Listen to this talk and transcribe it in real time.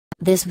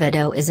This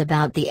video is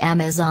about the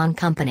Amazon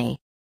company.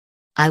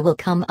 I will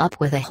come up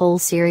with a whole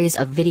series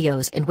of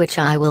videos in which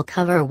I will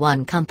cover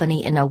one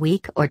company in a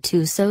week or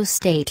two, so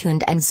stay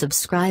tuned and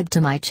subscribe to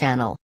my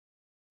channel.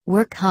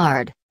 Work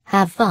hard,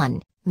 have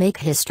fun, make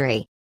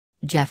history.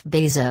 Jeff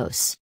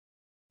Bezos.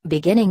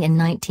 Beginning in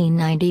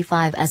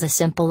 1995 as a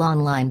simple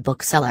online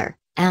bookseller,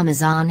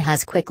 Amazon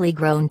has quickly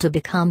grown to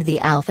become the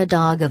alpha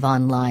dog of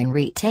online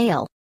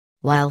retail.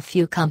 While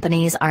few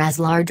companies are as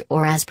large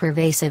or as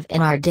pervasive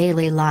in our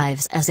daily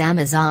lives as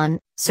Amazon,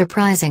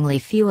 surprisingly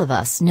few of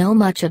us know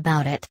much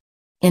about it.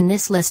 In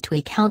this list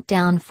we count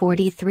down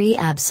 43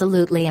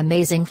 absolutely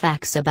amazing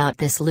facts about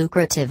this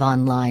lucrative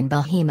online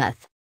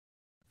behemoth.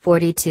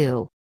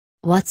 42.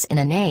 What's in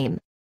a name?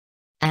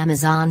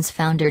 Amazon's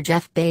founder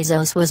Jeff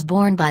Bezos was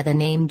born by the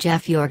name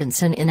Jeff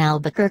Jorgensen in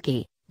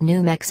Albuquerque,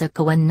 New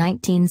Mexico in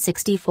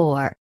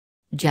 1964.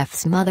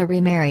 Jeff's mother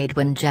remarried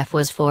when Jeff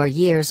was 4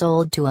 years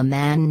old to a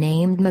man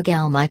named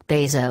Miguel Mike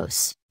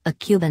Bezos, a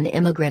Cuban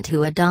immigrant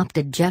who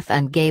adopted Jeff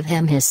and gave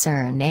him his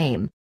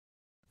surname.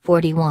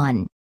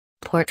 41.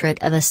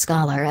 Portrait of a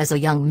scholar as a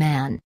young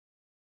man.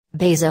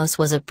 Bezos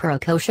was a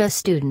precocious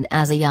student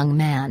as a young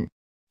man.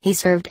 He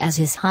served as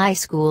his high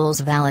school's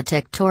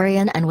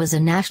valedictorian and was a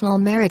National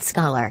Merit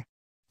Scholar.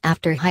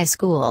 After high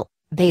school,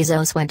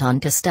 Bezos went on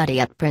to study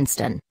at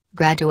Princeton,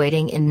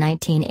 graduating in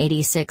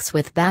 1986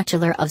 with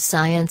Bachelor of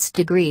Science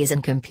degrees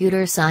in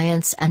Computer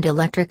Science and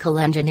Electrical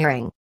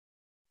Engineering.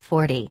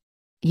 40.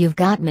 You've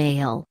got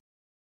mail.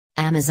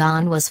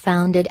 Amazon was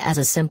founded as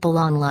a simple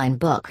online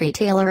book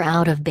retailer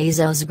out of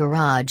Bezos'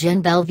 garage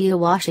in Bellevue,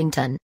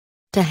 Washington.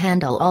 To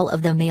handle all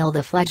of the mail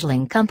the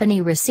fledgling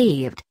company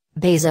received,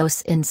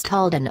 Bezos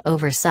installed an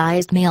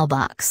oversized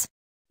mailbox.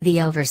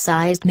 The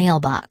oversized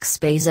mailbox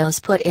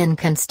Bezos put in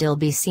can still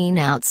be seen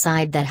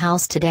outside that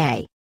house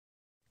today.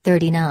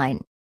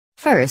 39.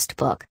 First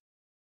book.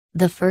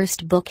 The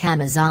first book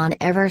Amazon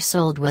ever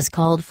sold was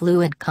called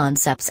Fluid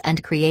Concepts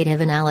and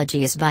Creative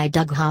Analogies by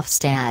Doug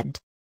Hofstad.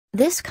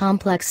 This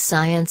complex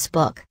science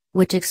book,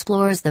 which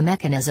explores the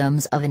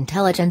mechanisms of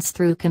intelligence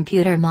through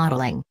computer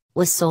modeling,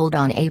 was sold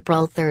on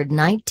April 3,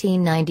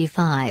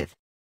 1995.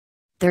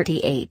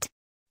 38.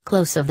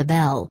 Close of the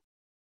bell.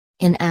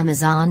 In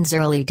Amazon's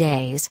early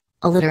days,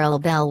 a literal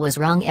bell was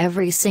rung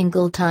every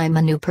single time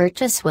a new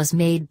purchase was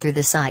made through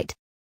the site.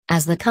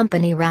 As the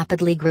company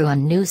rapidly grew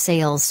and new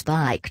sales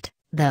spiked,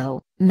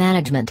 though,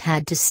 management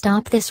had to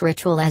stop this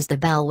ritual as the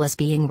bell was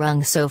being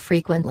rung so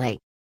frequently.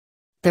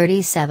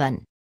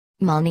 37.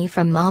 Money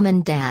from mom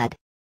and dad.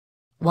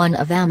 One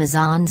of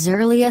Amazon's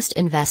earliest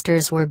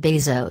investors were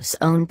Bezos'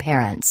 own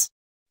parents.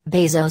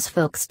 Bezos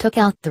folks took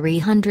out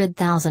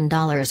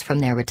 $300,000 from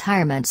their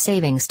retirement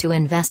savings to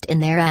invest in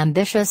their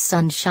ambitious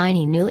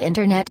sunshiny new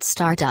internet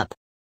startup.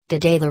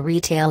 Today the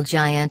retail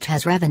giant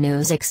has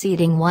revenues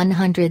exceeding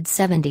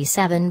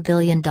 $177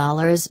 billion.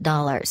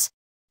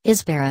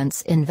 His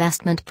parents'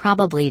 investment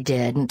probably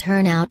didn't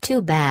turn out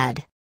too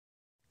bad.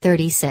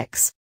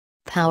 36.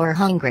 Power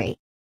hungry.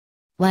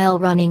 While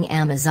running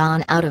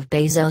Amazon out of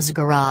Bezos'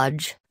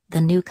 garage,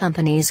 the new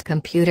company's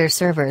computer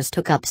servers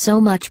took up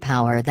so much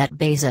power that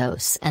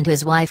Bezos and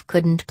his wife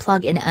couldn't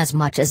plug in as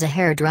much as a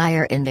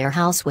hairdryer in their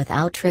house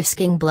without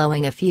risking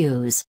blowing a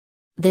fuse.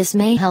 This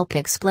may help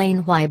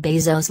explain why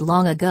Bezos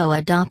long ago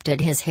adopted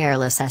his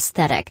hairless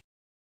aesthetic.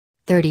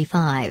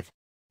 35.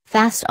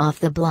 Fast off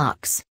the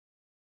blocks.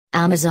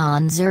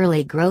 Amazon's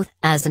early growth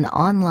as an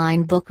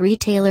online book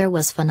retailer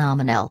was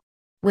phenomenal.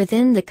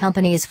 Within the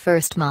company's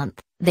first month,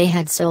 they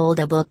had sold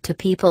a book to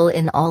people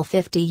in all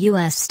 50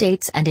 U.S.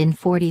 states and in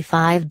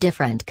 45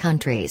 different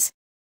countries.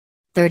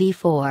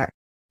 34.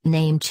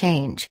 Name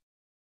change.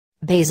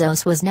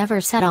 Bezos was never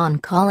set on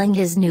calling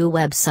his new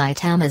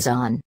website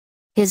Amazon.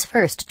 His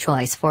first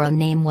choice for a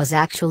name was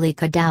actually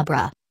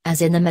Cadabra,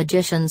 as in the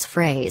magician's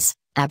phrase,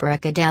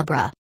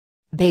 abracadabra.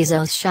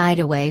 Bezos shied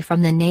away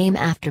from the name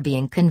after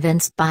being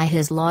convinced by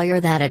his lawyer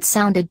that it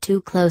sounded too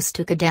close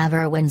to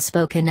cadaver when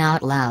spoken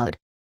out loud.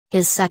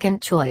 His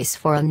second choice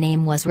for a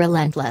name was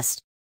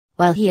Relentless.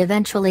 While he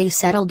eventually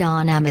settled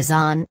on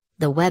Amazon,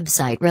 the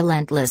website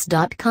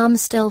relentless.com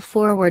still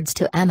forwards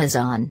to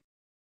Amazon.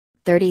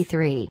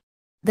 33.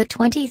 The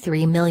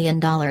 $23 Million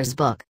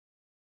Book.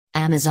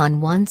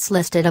 Amazon once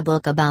listed a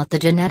book about the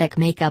genetic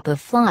makeup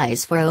of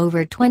flies for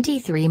over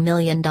 $23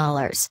 million.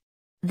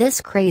 This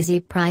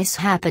crazy price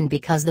happened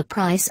because the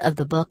price of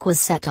the book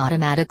was set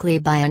automatically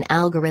by an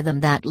algorithm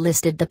that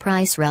listed the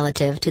price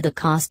relative to the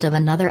cost of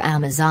another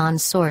Amazon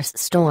source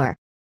store.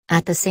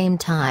 At the same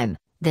time,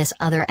 this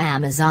other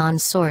Amazon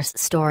source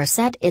store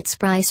set its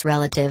price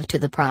relative to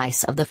the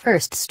price of the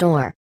first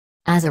store.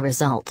 As a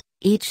result,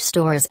 each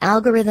store's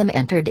algorithm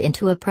entered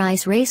into a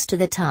price race to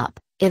the top,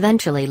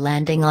 eventually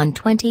landing on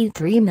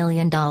 $23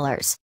 million.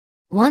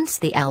 Once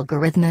the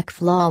algorithmic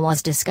flaw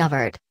was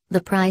discovered,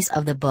 the price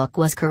of the book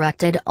was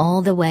corrected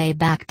all the way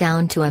back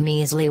down to a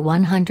measly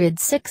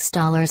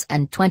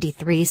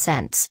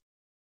 $106.23.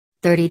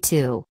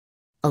 32.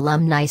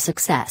 Alumni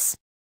success.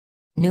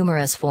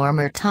 Numerous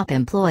former top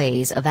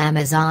employees of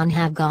Amazon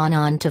have gone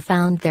on to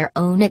found their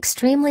own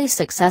extremely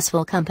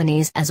successful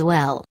companies as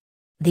well.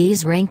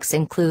 These ranks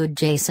include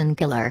Jason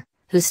Kilar,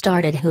 who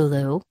started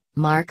Hulu,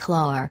 Mark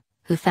Lohr,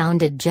 who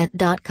founded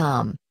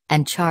Jet.com,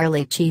 and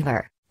Charlie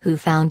Cheever, who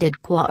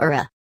founded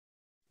Quora.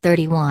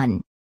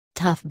 31.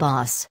 Tough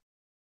boss.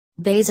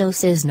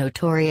 Bezos is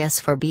notorious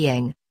for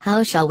being,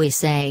 how shall we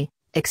say,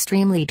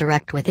 extremely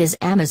direct with his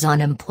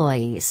Amazon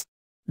employees.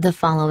 The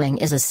following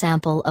is a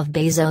sample of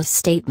Bezos'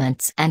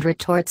 statements and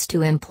retorts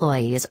to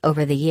employees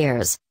over the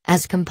years,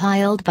 as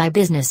compiled by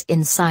Business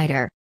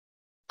Insider.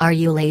 Are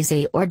you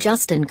lazy or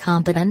just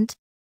incompetent?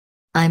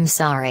 I'm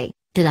sorry,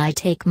 did I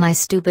take my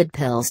stupid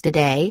pills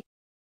today?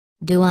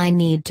 Do I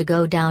need to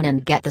go down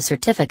and get the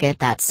certificate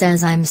that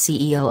says I'm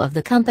CEO of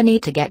the company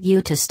to get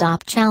you to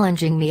stop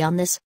challenging me on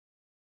this?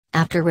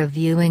 After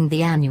reviewing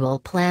the annual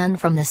plan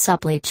from the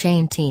supply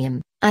chain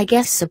team, I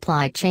guess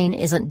supply chain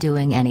isn't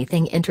doing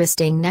anything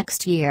interesting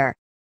next year.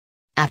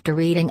 After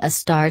reading a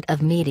start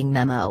of meeting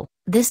memo,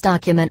 this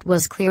document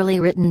was clearly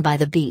written by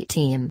the B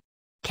team.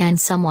 Can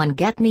someone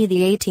get me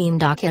the A team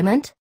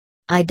document?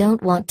 I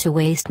don't want to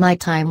waste my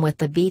time with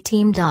the B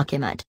team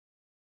document.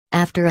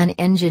 After an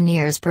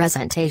engineer's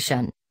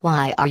presentation,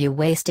 why are you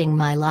wasting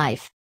my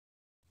life?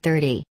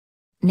 30.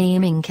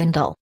 Naming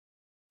Kindle.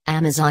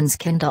 Amazon's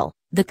Kindle,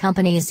 the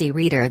company's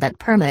e-reader that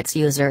permits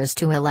users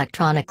to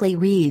electronically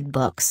read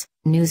books,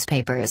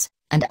 newspapers,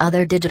 and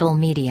other digital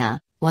media,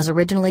 was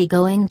originally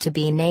going to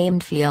be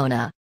named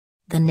Fiona.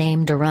 The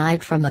name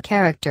derived from a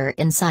character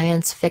in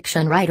science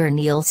fiction writer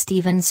Neil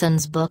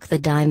Stephenson's book The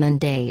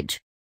Diamond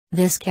Age.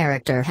 This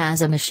character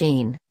has a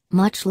machine,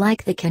 much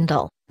like the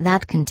Kindle,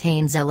 that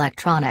contains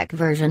electronic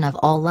version of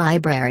all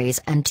libraries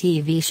and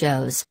TV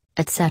shows,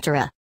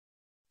 etc.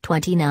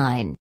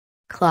 29.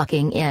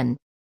 Clocking in.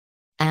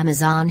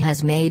 Amazon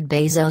has made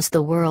Bezos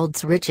the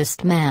world's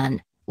richest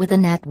man, with a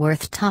net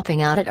worth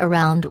topping out at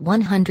around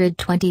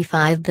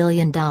 $125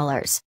 billion.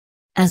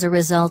 As a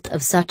result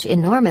of such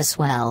enormous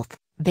wealth,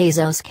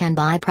 Bezos can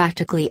buy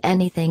practically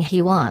anything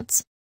he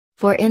wants.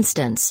 For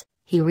instance,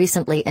 he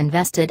recently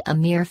invested a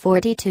mere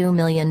 $42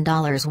 million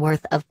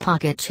worth of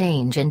pocket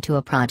change into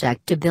a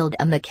project to build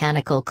a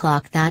mechanical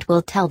clock that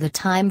will tell the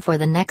time for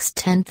the next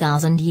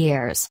 10,000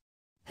 years.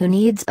 Who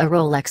needs a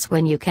Rolex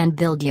when you can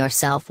build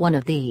yourself one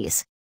of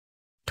these?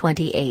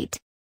 28.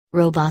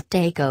 Robot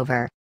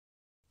takeover.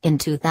 In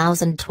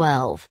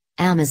 2012,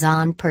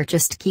 Amazon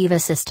purchased Kiva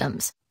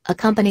Systems, a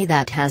company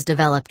that has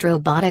developed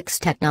robotics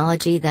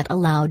technology that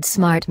allowed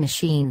smart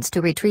machines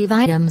to retrieve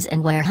items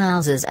in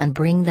warehouses and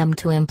bring them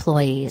to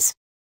employees.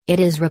 It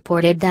is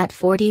reported that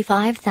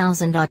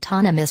 45,000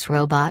 autonomous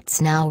robots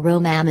now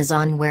roam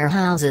Amazon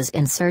warehouses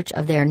in search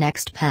of their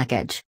next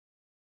package.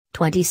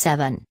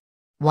 27.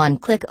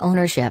 One-click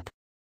ownership.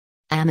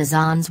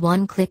 Amazon's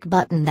one-click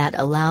button that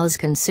allows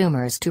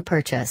consumers to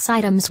purchase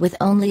items with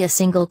only a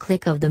single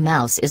click of the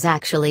mouse is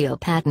actually a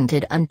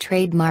patented and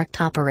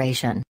trademarked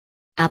operation.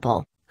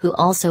 Apple, who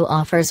also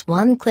offers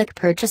one-click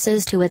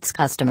purchases to its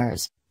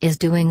customers, is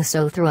doing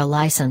so through a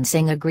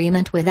licensing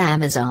agreement with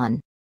Amazon.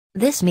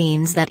 This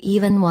means that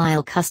even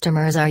while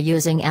customers are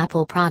using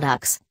Apple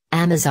products,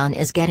 Amazon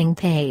is getting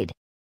paid.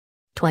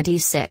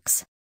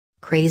 26.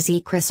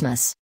 Crazy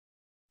Christmas.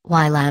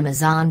 While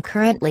Amazon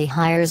currently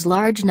hires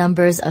large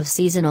numbers of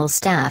seasonal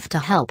staff to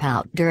help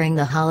out during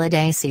the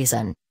holiday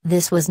season,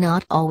 this was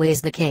not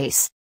always the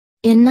case.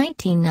 In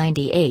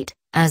 1998,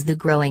 as the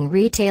growing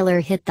retailer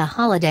hit the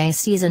holiday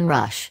season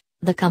rush,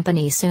 the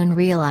company soon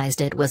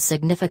realized it was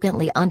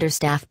significantly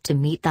understaffed to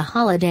meet the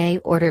holiday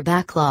order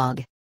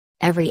backlog.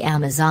 Every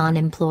Amazon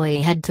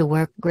employee had to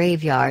work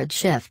graveyard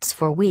shifts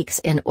for weeks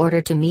in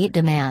order to meet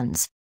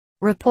demands.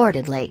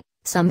 Reportedly,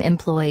 some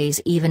employees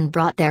even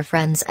brought their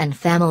friends and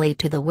family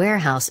to the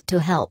warehouse to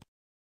help.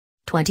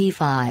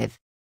 25.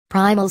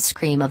 Primal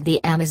Scream of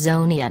the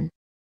Amazonian.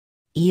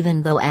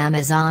 Even though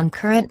Amazon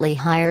currently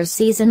hires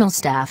seasonal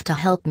staff to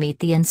help meet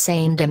the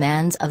insane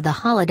demands of the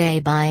holiday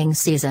buying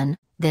season,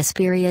 this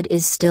period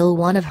is still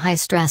one of high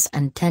stress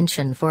and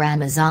tension for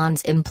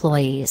Amazon's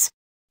employees.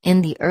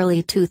 In the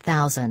early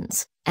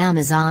 2000s,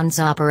 Amazon's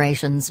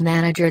operations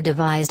manager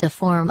devised a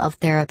form of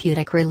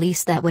therapeutic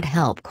release that would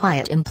help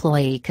quiet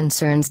employee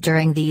concerns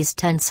during these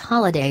tense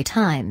holiday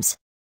times.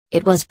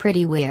 It was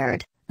pretty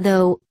weird,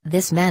 though.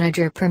 This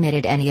manager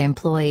permitted any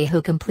employee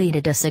who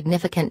completed a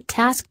significant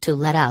task to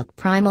let out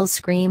primal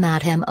scream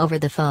at him over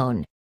the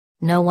phone.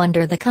 No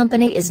wonder the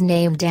company is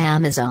named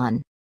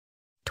Amazon.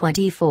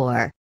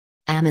 24.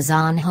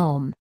 Amazon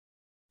Home.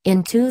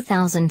 In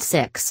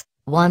 2006,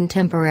 one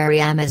temporary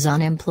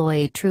Amazon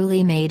employee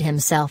truly made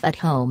himself at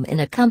home in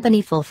a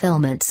company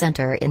fulfillment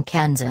center in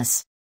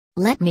Kansas.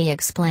 Let me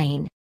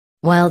explain.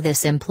 While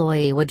this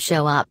employee would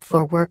show up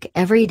for work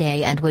every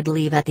day and would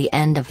leave at the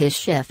end of his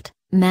shift,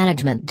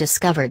 management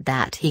discovered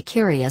that he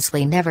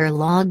curiously never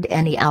logged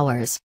any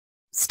hours.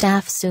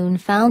 Staff soon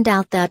found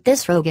out that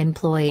this rogue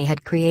employee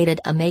had created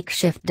a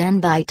makeshift den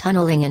by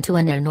tunneling into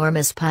an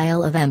enormous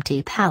pile of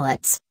empty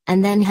pallets,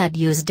 and then had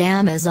used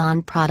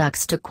Amazon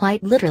products to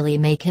quite literally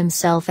make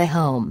himself a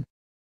home.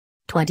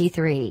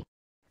 23.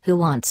 Who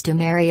Wants to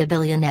Marry a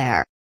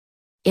Billionaire?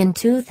 In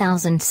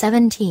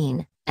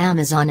 2017,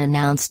 Amazon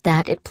announced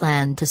that it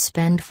planned to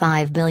spend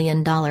 $5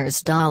 billion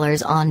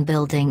on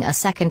building a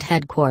second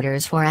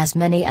headquarters for as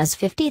many as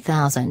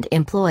 50,000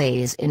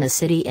 employees in a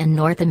city in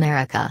North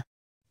America.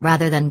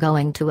 Rather than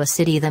going to a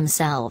city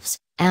themselves,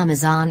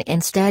 Amazon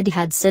instead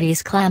had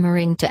cities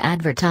clamoring to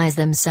advertise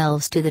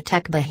themselves to the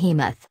tech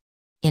behemoth.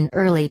 In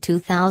early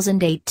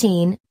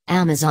 2018,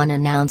 Amazon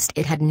announced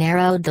it had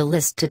narrowed the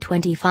list to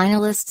 20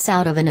 finalists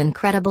out of an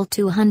incredible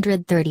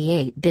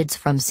 238 bids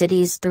from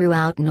cities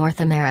throughout North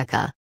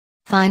America.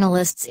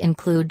 Finalists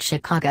include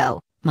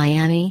Chicago,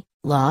 Miami,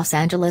 Los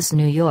Angeles,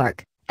 New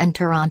York, and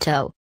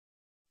Toronto.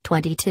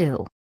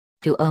 22.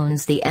 Who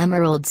owns the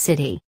Emerald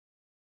City?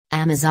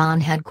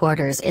 Amazon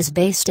headquarters is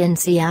based in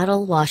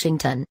Seattle,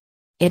 Washington.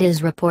 It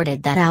is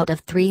reported that out of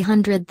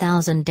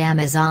 300,000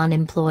 Amazon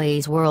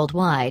employees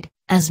worldwide,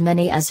 as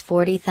many as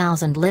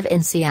 40,000 live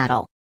in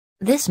Seattle.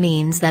 This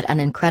means that an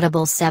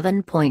incredible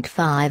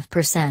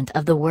 7.5%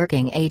 of the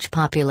working-age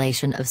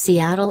population of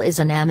Seattle is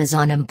an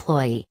Amazon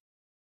employee.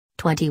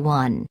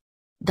 21.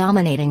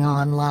 Dominating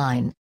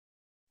online.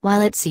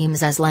 While it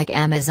seems as like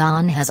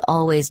Amazon has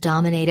always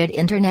dominated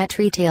internet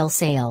retail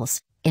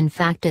sales, in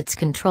fact its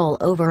control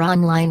over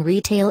online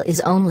retail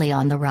is only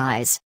on the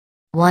rise.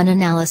 One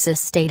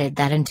analysis stated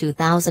that in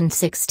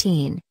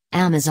 2016,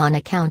 Amazon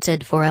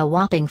accounted for a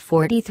whopping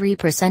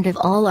 43% of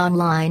all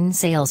online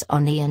sales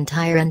on the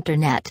entire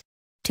internet.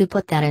 To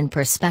put that in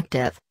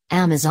perspective,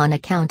 Amazon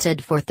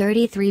accounted for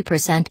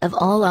 33% of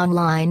all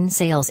online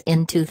sales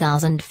in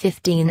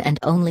 2015 and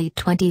only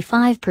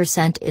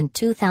 25% in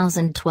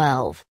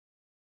 2012.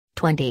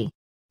 20.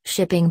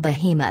 Shipping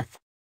behemoth.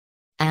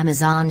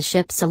 Amazon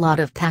ships a lot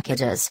of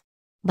packages.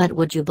 But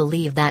would you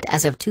believe that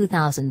as of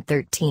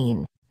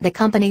 2013, the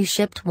company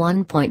shipped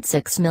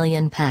 1.6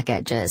 million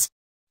packages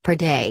per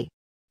day?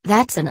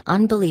 That's an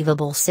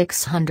unbelievable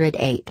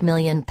 608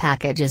 million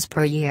packages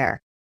per year.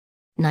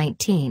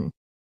 19.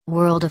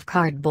 World of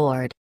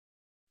cardboard.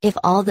 If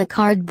all the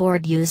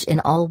cardboard used in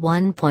all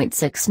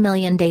 1.6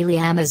 million daily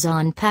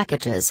Amazon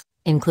packages,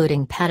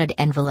 including padded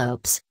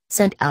envelopes,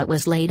 sent out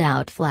was laid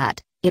out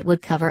flat, it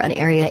would cover an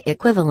area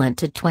equivalent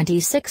to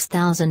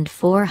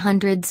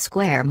 26,400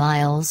 square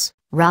miles,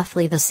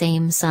 roughly the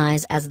same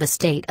size as the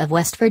state of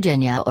West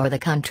Virginia or the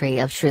country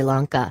of Sri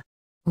Lanka.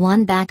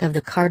 One back of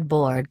the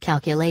cardboard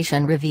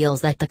calculation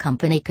reveals that the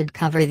company could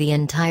cover the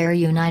entire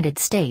United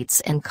States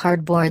in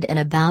cardboard in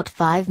about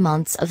 5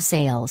 months of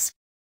sales.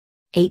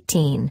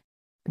 18.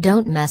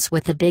 Don't mess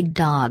with the big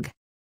dog.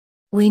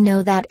 We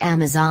know that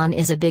Amazon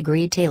is a big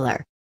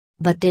retailer.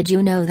 But did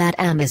you know that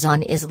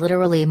Amazon is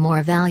literally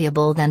more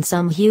valuable than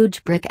some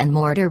huge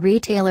brick-and-mortar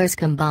retailers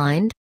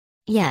combined?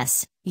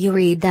 Yes, you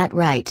read that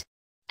right.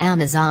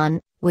 Amazon,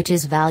 which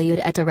is valued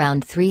at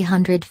around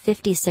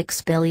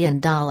 $356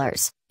 billion,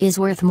 is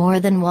worth more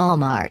than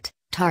Walmart,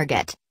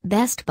 Target,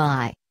 Best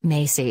Buy,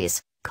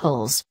 Macy's,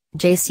 Kohl's,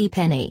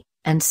 JCPenney,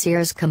 and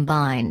Sears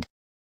combined.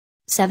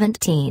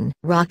 17.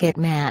 Rocket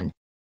Man.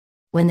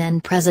 When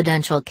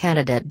then-presidential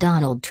candidate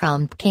Donald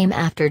Trump came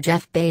after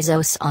Jeff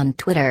Bezos on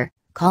Twitter,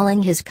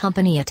 calling his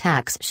company a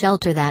tax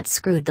shelter that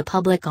screwed the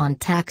public on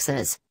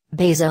taxes,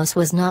 Bezos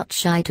was not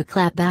shy to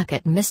clap back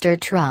at Mr.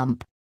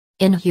 Trump.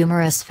 In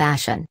humorous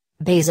fashion,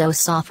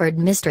 Bezos offered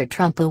Mr.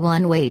 Trump a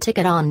one-way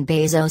ticket on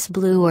Bezos'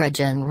 Blue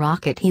Origin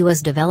rocket he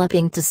was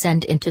developing to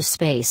send into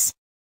space.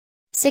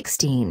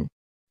 16.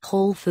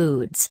 Whole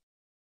Foods.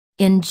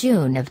 In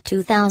June of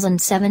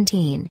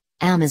 2017,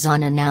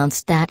 Amazon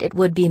announced that it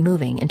would be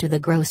moving into the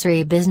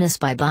grocery business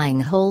by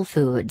buying Whole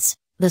Foods,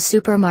 the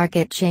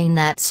supermarket chain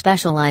that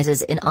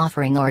specializes in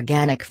offering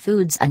organic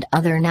foods and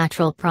other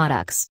natural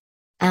products.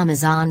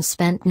 Amazon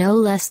spent no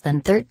less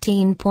than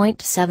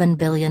 $13.7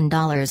 billion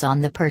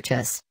on the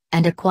purchase,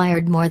 and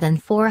acquired more than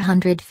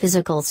 400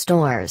 physical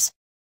stores.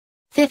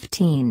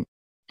 15.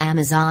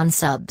 Amazon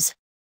Subs.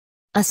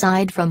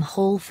 Aside from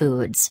Whole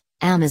Foods,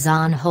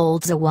 Amazon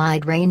holds a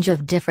wide range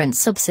of different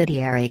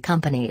subsidiary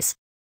companies.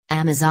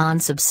 Amazon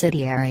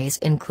subsidiaries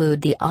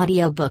include the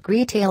audiobook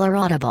retailer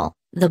Audible,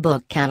 the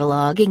book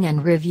cataloging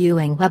and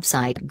reviewing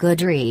website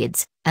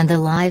Goodreads, and the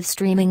live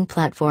streaming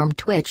platform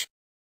Twitch.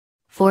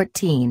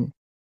 14.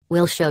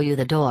 We'll show you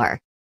the door.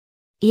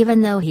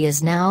 Even though he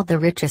is now the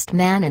richest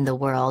man in the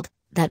world,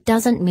 that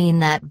doesn't mean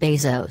that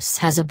Bezos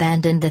has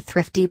abandoned the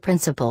thrifty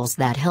principles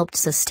that helped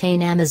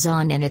sustain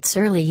Amazon in its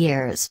early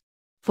years.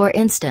 For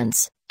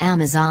instance,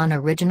 Amazon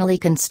originally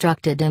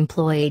constructed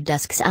employee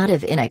desks out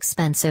of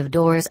inexpensive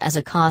doors as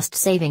a cost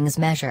savings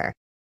measure.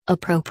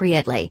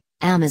 Appropriately,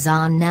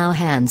 Amazon now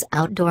hands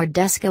out door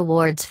desk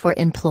awards for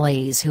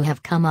employees who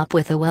have come up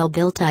with a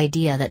well-built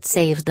idea that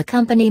saves the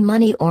company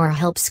money or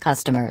helps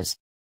customers.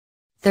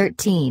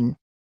 13.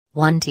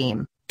 One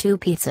team, two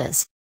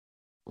pizzas.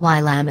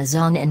 While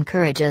Amazon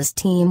encourages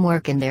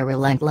teamwork in their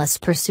relentless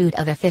pursuit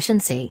of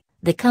efficiency,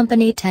 the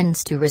company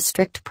tends to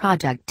restrict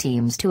project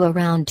teams to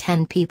around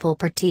 10 people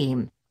per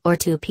team, or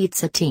 2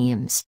 pizza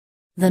teams.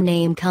 The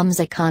name comes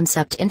a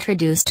concept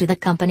introduced to the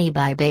company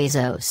by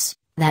Bezos,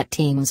 that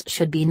teams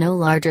should be no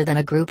larger than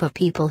a group of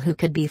people who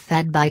could be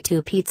fed by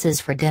 2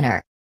 pizzas for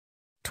dinner.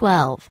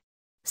 12.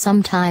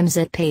 Sometimes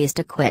it pays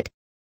to quit.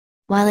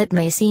 While it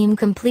may seem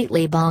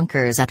completely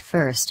bonkers at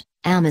first,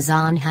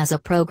 Amazon has a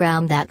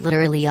program that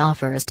literally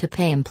offers to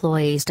pay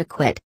employees to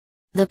quit.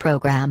 The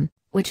program,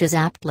 which is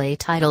aptly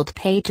titled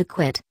Pay to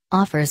Quit,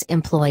 offers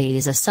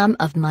employees a sum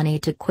of money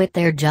to quit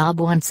their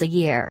job once a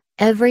year,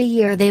 every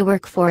year they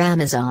work for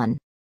Amazon.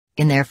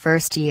 In their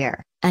first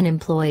year, an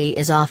employee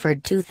is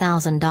offered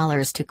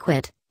 $2,000 to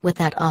quit, with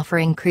that offer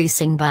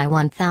increasing by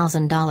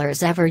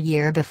 $1,000 every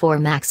year before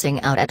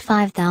maxing out at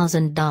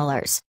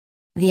 $5,000.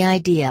 The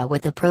idea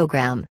with the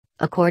program,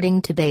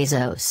 according to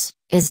Bezos,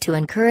 is to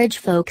encourage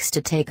folks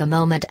to take a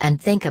moment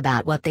and think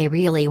about what they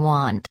really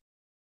want.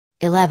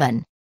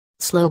 11.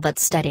 Slow but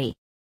steady.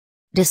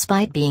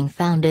 Despite being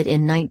founded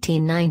in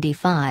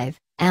 1995,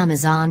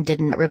 Amazon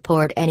didn't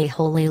report any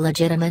wholly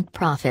legitimate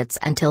profits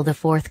until the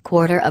fourth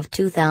quarter of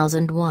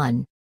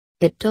 2001.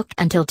 It took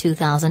until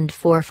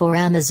 2004 for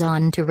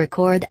Amazon to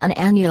record an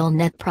annual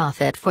net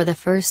profit for the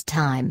first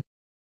time.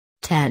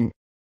 10.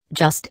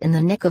 Just in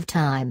the nick of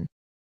time.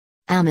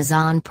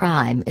 Amazon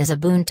Prime is a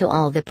boon to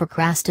all the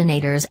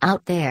procrastinators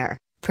out there,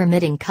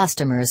 permitting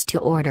customers to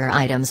order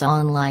items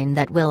online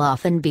that will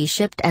often be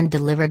shipped and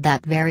delivered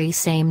that very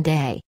same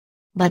day.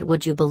 But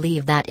would you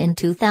believe that in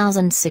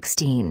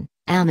 2016,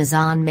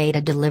 Amazon made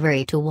a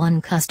delivery to one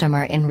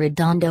customer in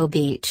Redondo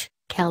Beach,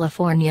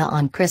 California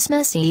on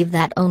Christmas Eve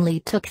that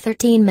only took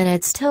 13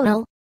 minutes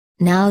total?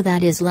 Now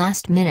that is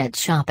last-minute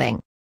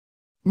shopping.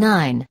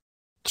 9.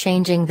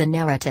 Changing the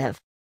narrative.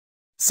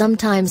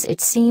 Sometimes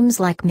it seems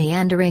like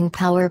meandering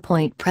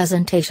PowerPoint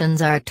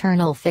presentations are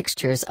eternal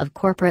fixtures of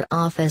corporate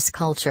office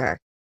culture.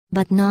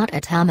 But not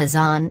at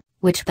Amazon,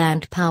 which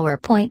banned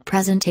PowerPoint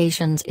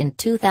presentations in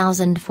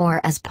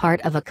 2004 as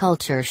part of a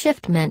culture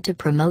shift meant to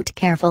promote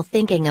careful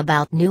thinking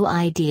about new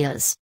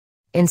ideas.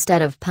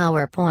 Instead of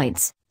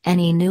PowerPoints,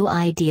 any new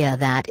idea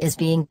that is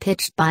being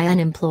pitched by an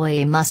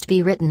employee must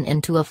be written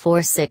into a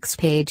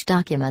 4-6-page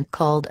document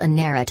called a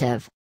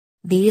narrative.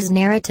 These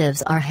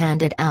narratives are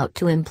handed out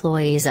to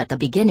employees at the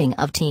beginning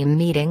of team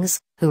meetings,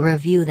 who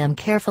review them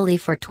carefully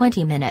for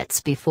 20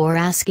 minutes before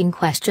asking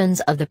questions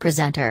of the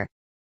presenter.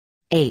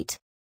 8.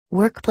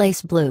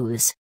 Workplace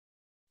blues.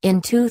 In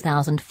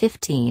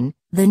 2015,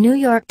 the New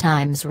York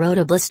Times wrote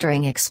a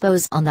blistering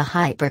expose on the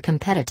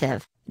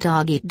hyper-competitive,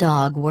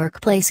 dog-eat-dog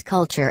workplace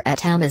culture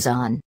at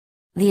Amazon.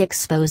 The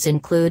expose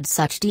includes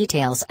such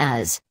details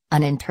as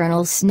an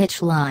internal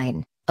snitch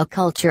line, a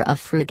culture of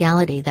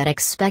frugality that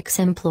expects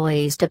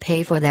employees to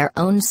pay for their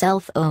own cell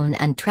phone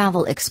and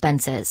travel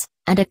expenses,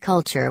 and a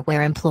culture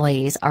where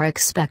employees are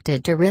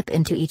expected to rip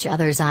into each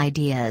other's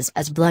ideas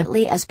as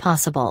bluntly as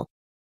possible.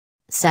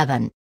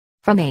 7.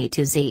 From A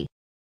to Z.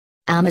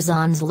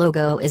 Amazon's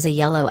logo is a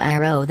yellow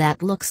arrow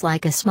that looks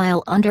like a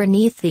smile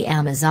underneath the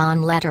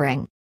Amazon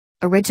lettering.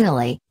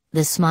 Originally,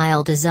 the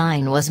smile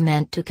design was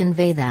meant to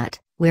convey that,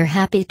 "We're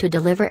happy to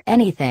deliver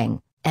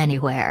anything,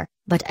 anywhere,"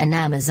 but an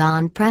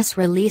Amazon press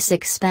release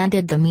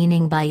expanded the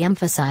meaning by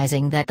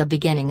emphasizing that the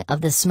beginning of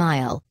the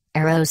smile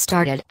arrow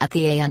started at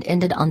the A and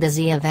ended on the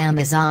Z of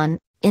Amazon,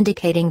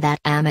 indicating that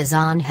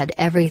Amazon had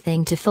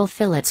everything to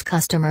fulfill its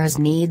customers'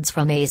 needs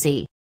from A to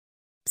Z.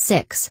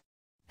 6.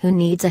 Who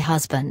needs a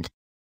husband?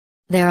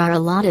 There are a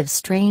lot of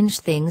strange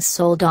things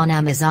sold on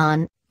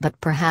Amazon, but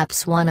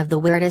perhaps one of the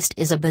weirdest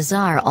is a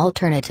bizarre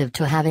alternative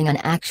to having an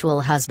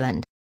actual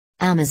husband.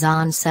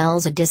 Amazon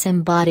sells a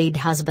disembodied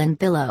husband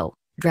pillow,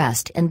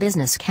 dressed in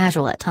business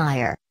casual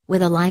attire,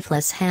 with a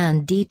lifeless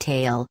hand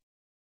detail.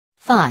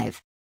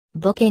 5.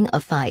 Booking a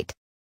fight.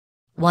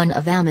 One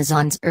of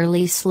Amazon's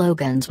early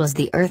slogans was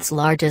the Earth's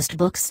largest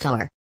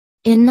bookstore.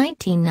 In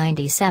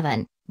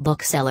 1997,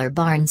 bookseller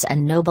Barnes &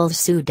 Noble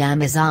sued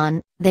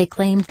Amazon. They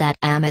claimed that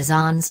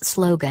Amazon's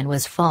slogan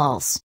was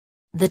false.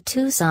 The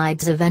two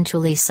sides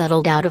eventually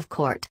settled out of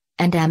court,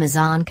 and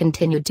Amazon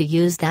continued to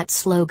use that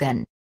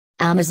slogan.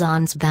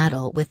 Amazon's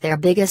battle with their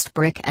biggest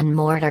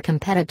brick-and-mortar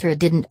competitor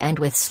didn't end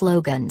with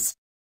slogans.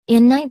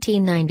 In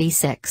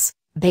 1996,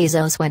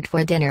 Bezos went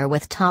for dinner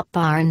with top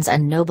Barnes &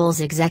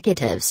 Noble's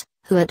executives,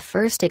 who at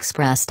first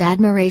expressed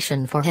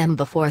admiration for him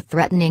before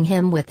threatening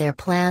him with their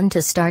plan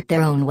to start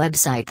their own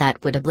website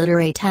that would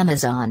obliterate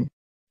Amazon.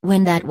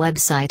 When that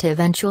website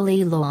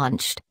eventually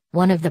launched,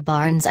 one of the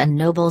Barnes &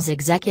 Noble's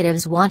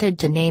executives wanted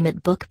to name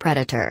it Book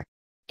Predator.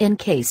 In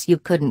case you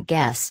couldn't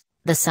guess,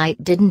 the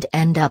site didn't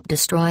end up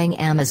destroying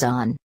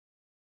Amazon.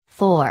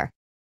 4.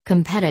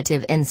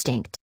 Competitive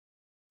instinct.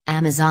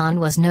 Amazon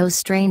was no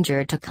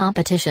stranger to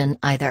competition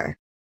either.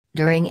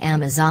 During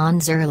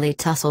Amazon's early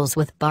tussles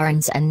with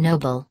Barnes &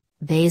 Noble,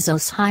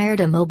 Bezos hired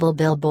a mobile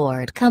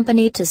billboard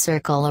company to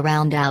circle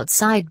around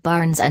outside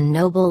Barnes &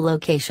 Noble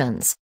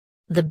locations.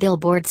 The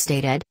billboard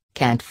stated,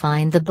 "Can't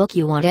find the book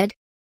you wanted?"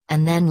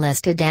 and then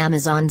listed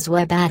Amazon's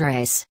web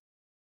address.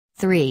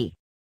 3.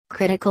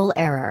 Critical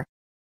error.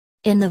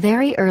 In the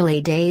very early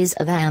days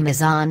of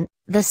Amazon,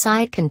 the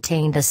site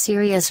contained a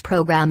serious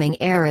programming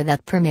error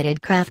that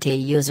permitted crafty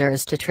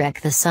users to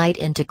trick the site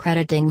into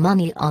crediting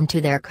money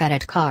onto their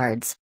credit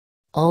cards.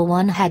 All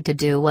one had to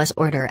do was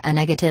order a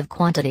negative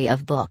quantity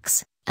of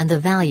books, and the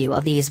value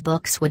of these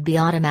books would be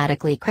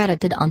automatically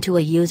credited onto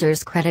a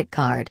user's credit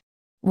card.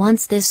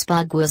 Once this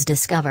bug was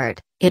discovered,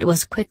 it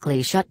was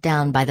quickly shut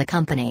down by the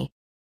company.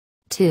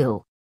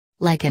 2.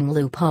 Lycan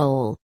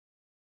loophole.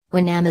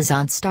 When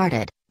Amazon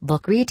started,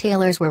 book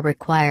retailers were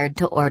required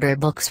to order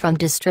books from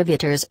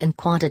distributors in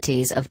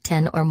quantities of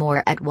 10 or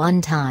more at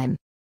one time.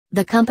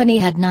 The company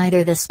had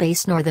neither the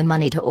space nor the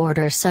money to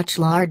order such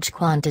large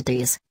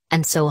quantities,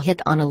 and so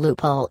hit on a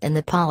loophole in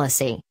the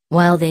policy.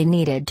 While they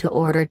needed to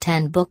order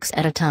 10 books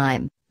at a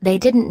time, they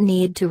didn't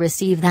need to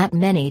receive that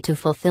many to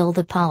fulfill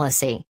the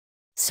policy.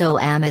 So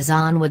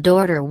Amazon would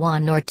order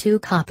 1 or 2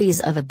 copies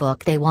of a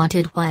book they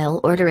wanted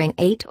while ordering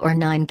 8 or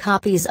 9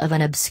 copies of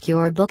an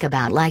obscure book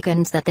about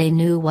lichens that they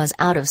knew was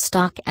out of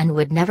stock and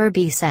would never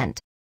be sent.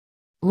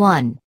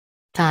 1.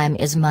 Time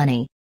is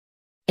money.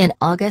 In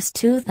August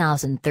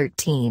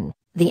 2013,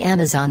 the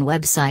Amazon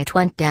website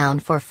went down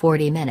for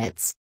 40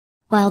 minutes.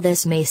 While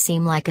this may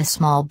seem like a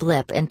small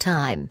blip in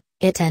time,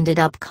 it ended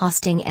up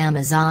costing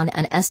Amazon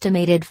an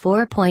estimated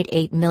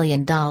 $4.8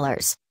 million,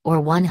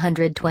 or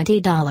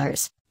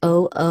 $120,000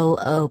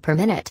 per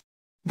minute.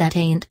 That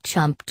ain't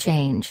chump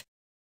change.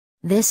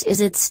 This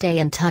is it. Stay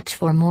in touch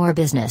for more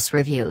business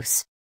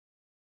reviews.